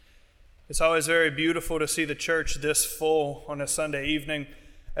It's always very beautiful to see the church this full on a Sunday evening.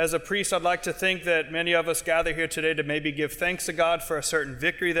 As a priest, I'd like to think that many of us gather here today to maybe give thanks to God for a certain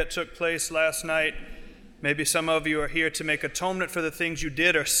victory that took place last night. Maybe some of you are here to make atonement for the things you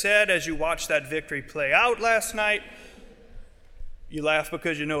did or said as you watched that victory play out last night. You laugh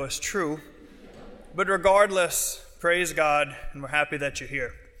because you know it's true. But regardless, praise God, and we're happy that you're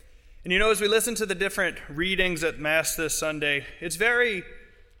here. And as we listen to the different readings at Mass this Sunday, it's very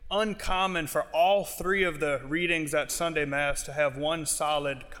uncommon for all three of the readings at Sunday Mass to have one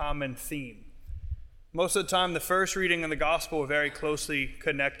solid common theme. Most of the time, the first reading and the gospel are very closely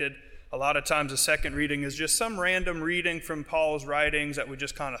connected. A lot of times, the second reading is just some random reading from Paul's writings that we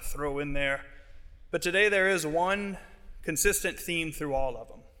just kind of throw in there. But today, there is one consistent theme through all of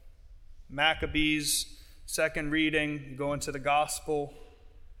them. Maccabees, second reading, you go into the gospel.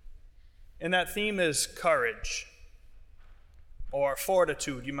 And that theme is courage. Or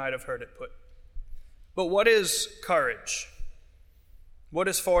fortitude, you might have heard it put. But what is courage? What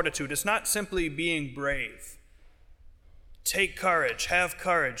is fortitude? It's not simply being brave. Take courage, have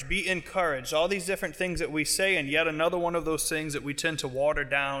courage, be encouraged. All these different things that we say, and yet another one of those things that we tend to water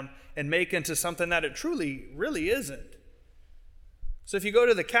down and make into something that it truly, really isn't. So if you go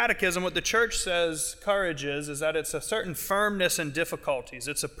to the Catechism, what the church says courage is that it's a certain firmness in difficulties.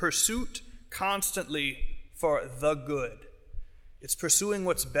 It's a pursuit constantly for the good. It's pursuing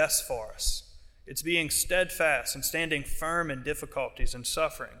what's best for us. It's being steadfast and standing firm in difficulties and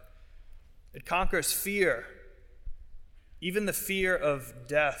suffering. It conquers fear, even the fear of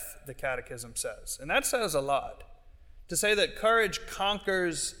death, the Catechism says. And that says a lot. To say that courage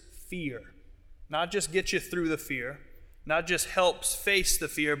conquers fear, not just gets you through the fear, not just helps face the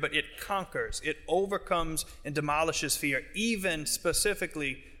fear, but it conquers, it overcomes and demolishes fear, even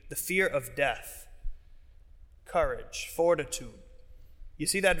specifically the fear of death. Courage, fortitude. You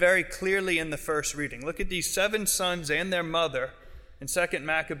see that very clearly in the first reading. Look at these 7 sons and their mother in 2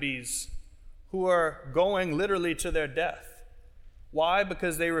 Maccabees who are going literally to their death. Why?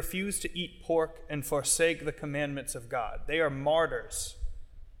 Because they refuse to eat pork and forsake the commandments of God. They are martyrs.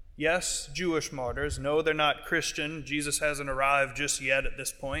 Yes, Jewish martyrs. No, they're not Christian. Jesus hasn't arrived just yet at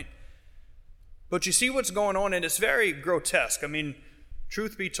this point. But you see what's going on, and it's very grotesque.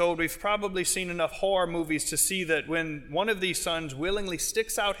 Truth be told, we've probably seen enough horror movies to see that when one of these sons willingly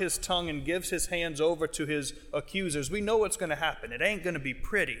sticks out his tongue and gives his hands over to his accusers, we know what's going to happen. It ain't going to be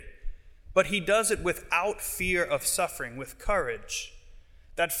pretty. But he does it without fear of suffering, with courage.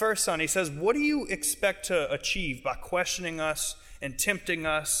 That first son, he says, what do you expect to achieve by questioning us and tempting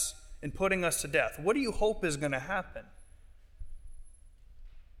us and putting us to death? What do you hope is going to happen?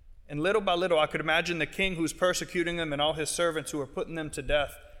 And little by little, I could imagine the king who's persecuting them and all his servants who are putting them to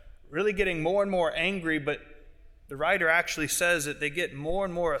death really getting more and more angry, but the writer actually says that they get more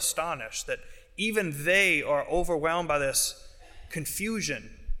and more astonished, that even they are overwhelmed by this confusion.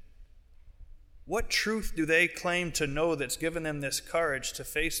 What truth do they claim to know that's given them this courage to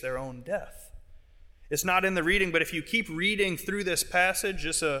face their own death? It's not in the reading, but if you keep reading through this passage,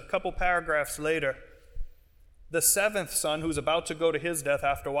 just a couple paragraphs later, the 7th son, who's about to go to his death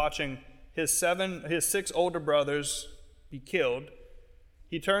after watching his 6 older brothers be killed,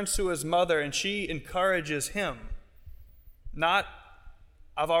 he turns to his mother and she encourages him. Not,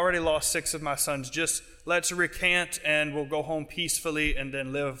 I've already lost 6 of my sons, just let's recant and we'll go home peacefully and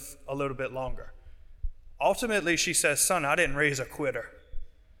then live a little bit longer. Ultimately, she says, son, I didn't raise a quitter.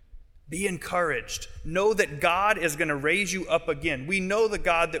 Be encouraged. Know that God is going to raise you up again. We know the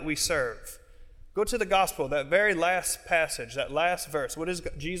God that we serve. Go to the gospel, that very last passage, that last verse. What does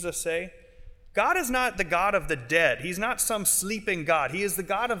Jesus say? God is not the God of the dead. He's not some sleeping God. He is the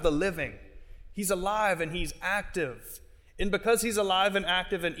God of the living. He's alive and he's active. And because he's alive and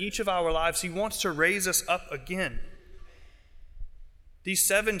active in each of our lives, he wants to raise us up again. These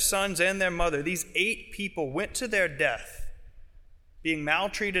 7 sons and their mother, these 8 people went to their death, being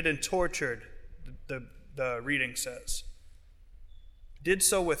maltreated and tortured, the reading says. Did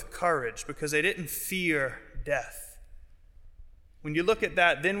so with courage because they didn't fear death. When you look at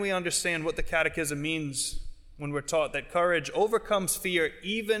that, then we understand what the Catechism means when we're taught that courage overcomes fear,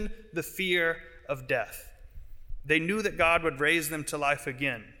 even the fear of death. They knew that God would raise them to life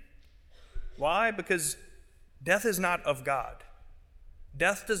again. Why? Because death is not of God.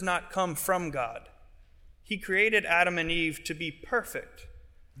 Death does not come from God. He created Adam and Eve to be perfect.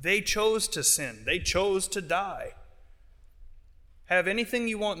 They chose to sin. They chose to die. Have anything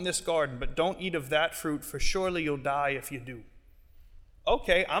you want in this garden, but don't eat of that fruit, for surely you'll die if you do.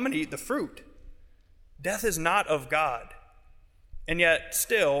 Okay, I'm going to eat the fruit. Death is not of God. And yet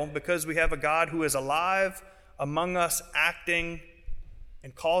still, because we have a God who is alive among us, acting,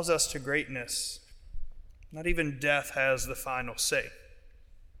 and calls us to greatness. Not even death has the final say.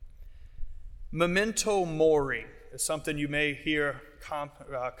 Memento mori is something you may hear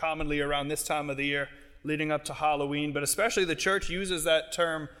commonly around this time of the year, leading up to Halloween, but especially the church uses that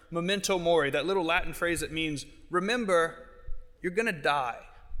term, memento mori, that little Latin phrase that means, remember, you're going to die.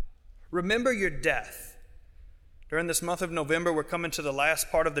 Remember your death. During this month of November, we're coming to the last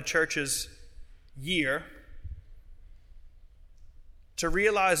part of the church's year to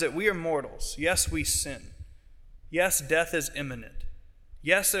realize that we are mortals. Yes, we sin. Yes, death is imminent.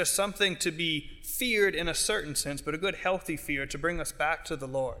 Yes, there's something to be feared in a certain sense, but a good, healthy fear to bring us back to the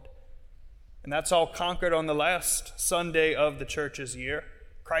Lord. And that's all conquered on the last Sunday of the church's year,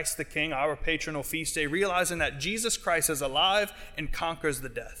 Christ the King, our patronal feast day, realizing that Jesus Christ is alive and conquers the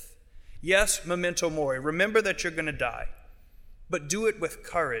death. Yes, memento mori, remember that you're going to die, but do it with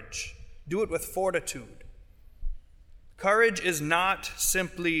courage. Do it with fortitude. Courage is not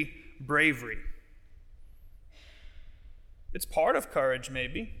simply bravery. It's part of courage,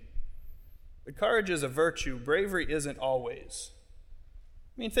 maybe, but courage is a virtue. Bravery isn't always.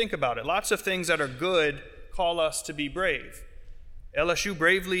 I mean, think about it. Lots of things that are good call us to be brave. LSU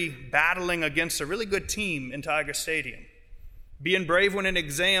bravely battling against a really good team in Tiger Stadium. Being brave when an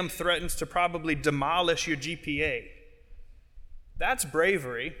exam threatens to probably demolish your GPA. That's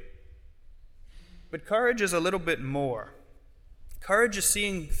bravery. But courage is a little bit more. Courage is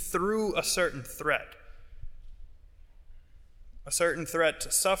seeing through a certain threat. A certain threat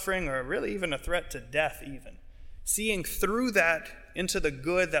to suffering, or really even a threat to death even. Seeing through that into the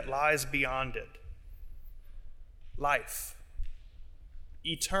good that lies beyond it. Life.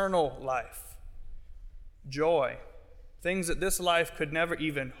 Eternal life. Joy. Things that this life could never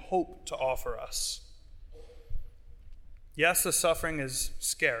even hope to offer us. Yes, the suffering is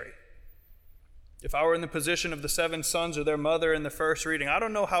scary. If I were in the position of the 7 sons or their mother in the first reading, I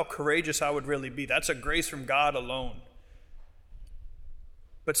don't know how courageous I would really be. That's a grace from God alone.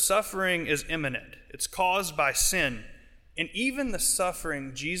 But suffering is imminent. It's caused by sin. And even the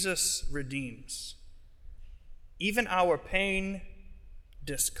suffering Jesus redeems. Even our pain,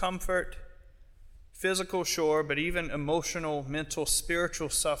 discomfort, physical, sure, but even emotional, mental, spiritual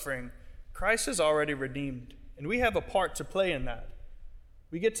suffering, Christ has already redeemed. And we have a part to play in that.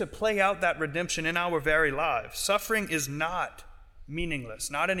 We get to play out that redemption in our very lives. Suffering is not meaningless,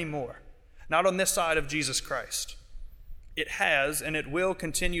 not anymore. Not on this side of Jesus Christ. It has and it will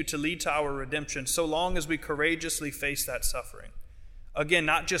continue to lead to our redemption so long as we courageously face that suffering. Again,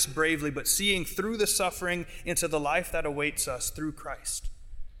 not just bravely, but seeing through the suffering into the life that awaits us through Christ.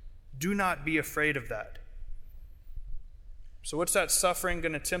 Do not be afraid of that. So what's that suffering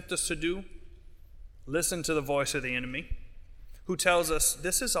going to tempt us to do? Listen to the voice of the enemy, who tells us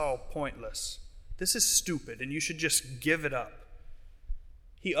this is all pointless. This is stupid, and you should just give it up.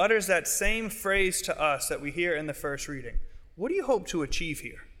 He utters that same phrase to us that we hear in the first reading. What do you hope to achieve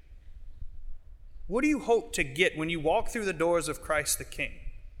here? What do you hope to get when you walk through the doors of Christ the King?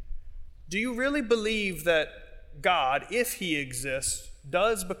 Do you really believe that God, if he exists,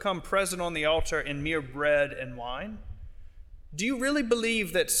 does become present on the altar in mere bread and wine? Do you really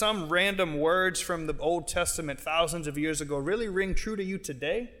believe that some random words from the Old Testament thousands of years ago really ring true to you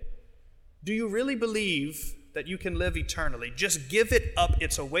today? Do you really believe that you can live eternally? Just give it up.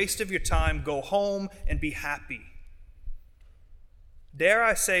 It's a waste of your time. Go home and be happy. Dare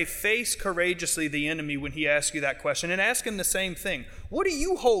I say, face courageously the enemy when he asks you that question, and ask him the same thing. What do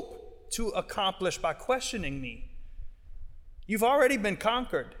you hope to accomplish by questioning me? You've already been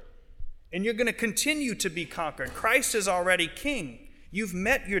conquered, and you're going to continue to be conquered. Christ is already king. You've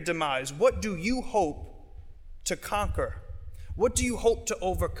met your demise. What do you hope to conquer? What do you hope to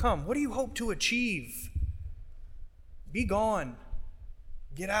overcome? What do you hope to achieve? Be gone.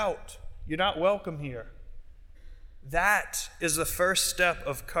 Get out. You're not welcome here. That is the first step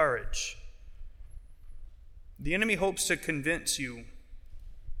of courage. The enemy hopes to convince you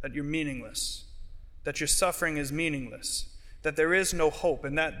that you're meaningless, that your suffering is meaningless, that there is no hope,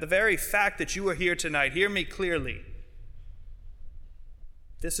 and that the very fact that you are here tonight, hear me clearly,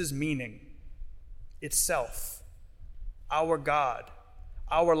 this is meaning itself. Our God,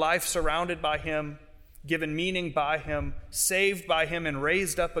 our life surrounded by him, given meaning by him, saved by him, and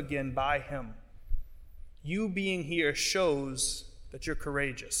raised up again by him. You being here shows that you're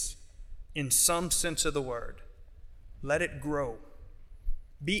courageous in some sense of the word. Let it grow.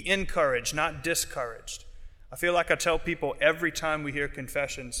 Be encouraged, not discouraged. I feel like I tell people every time we hear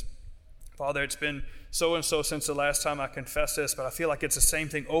confessions, Father, it's been so-and-so since the last time I confessed this, but I feel like it's the same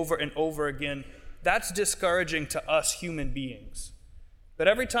thing over and over again. That's discouraging to us human beings. But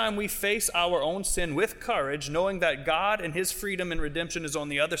every time we face our own sin with courage, knowing that God and his freedom and redemption is on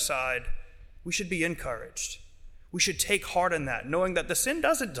the other side, we should be encouraged. We should take heart in that, knowing that the sin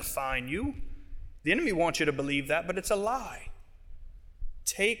doesn't define you. The enemy wants you to believe that, but it's a lie.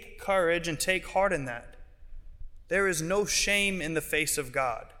 Take courage and take heart in that. There is no shame in the face of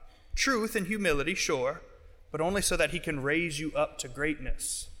God. Truth and humility, sure, but only so that he can raise you up to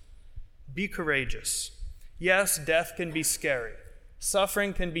greatness. Be courageous. Yes, death can be scary.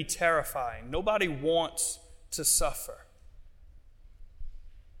 Suffering can be terrifying. Nobody wants to suffer.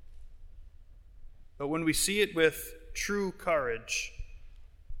 But when we see it with true courage,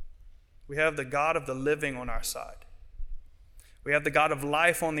 we have the God of the living on our side. We have the God of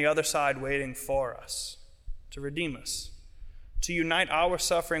life on the other side waiting for us to redeem us, to unite our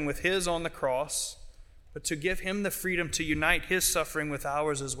suffering with his on the cross, but to give him the freedom to unite his suffering with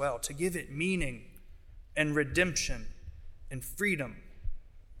ours as well, to give it meaning and redemption and freedom.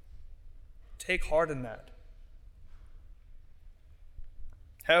 Take heart in that.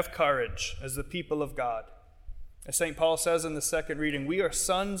 Have courage as the people of God. As St. Paul says in the second reading, we are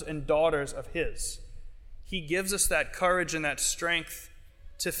sons and daughters of his. He gives us that courage and that strength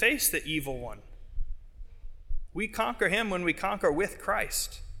to face the evil one. We conquer him when we conquer with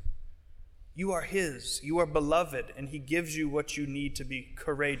Christ. You are his, you are beloved, and he gives you what you need to be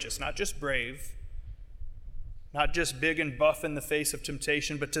courageous, not just brave, not just big and buff in the face of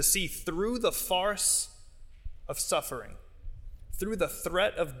temptation, but to see through the farce of suffering, through the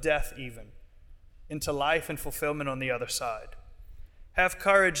threat of death even, into life and fulfillment on the other side. Have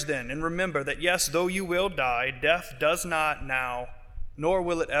courage then, and remember that yes, though you will die, death does not now, nor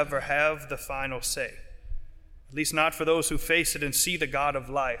will it ever have the final say, at least not for those who face it and see the God of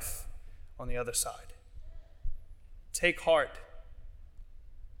life on the other side. Take heart.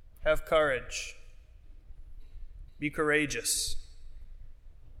 Have courage. Be courageous.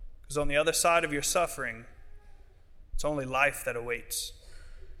 Because on the other side of your suffering, it's only life that awaits.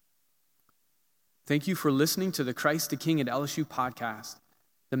 Thank you for listening to the Christ the King at LSU podcast.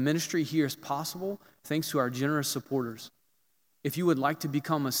 The ministry here is possible thanks to our generous supporters. If you would like to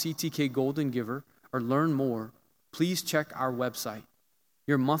become a CTK Golden Giver or learn more, please check our website.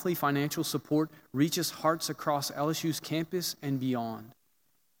 Your monthly financial support reaches hearts across LSU's campus and beyond.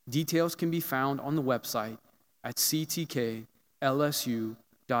 Details can be found on the website at ctklsu.org.